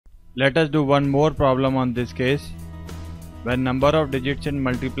Let us do one more problem on this case. When number of digits in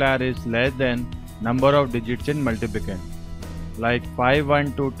multiplier is less than number of digits in multiplicand, like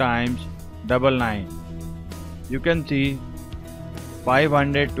 512 times 99. You can see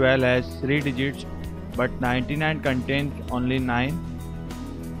 512 has 3 digits but 99 contains only 9.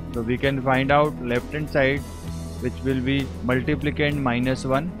 So we can find out left hand side, which will be multiplicand minus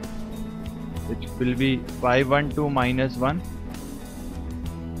 1, which will be 512 minus 1,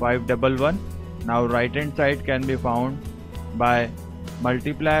 511. Now right hand side can be found by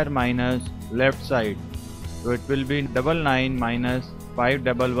multiplier minus left side, so it will be 99 minus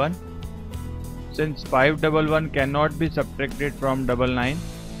 511. Since 511 cannot be subtracted from 99,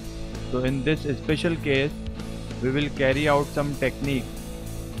 so in this special case we will carry out some technique.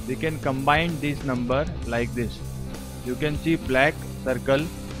 We can combine this number like this. You can see black circle,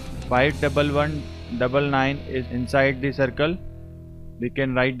 51199 is inside the circle. We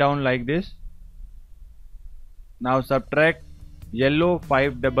can write down like this. Now subtract yellow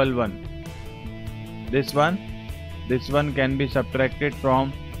 511. This one can be subtracted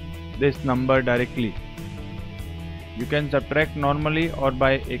from this number directly. You can subtract normally or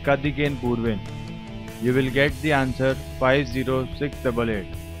by ekadigen purven. You will get the answer 50688.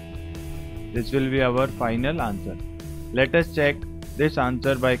 This will be our final answer. Let us check this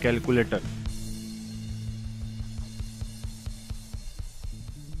answer by calculator.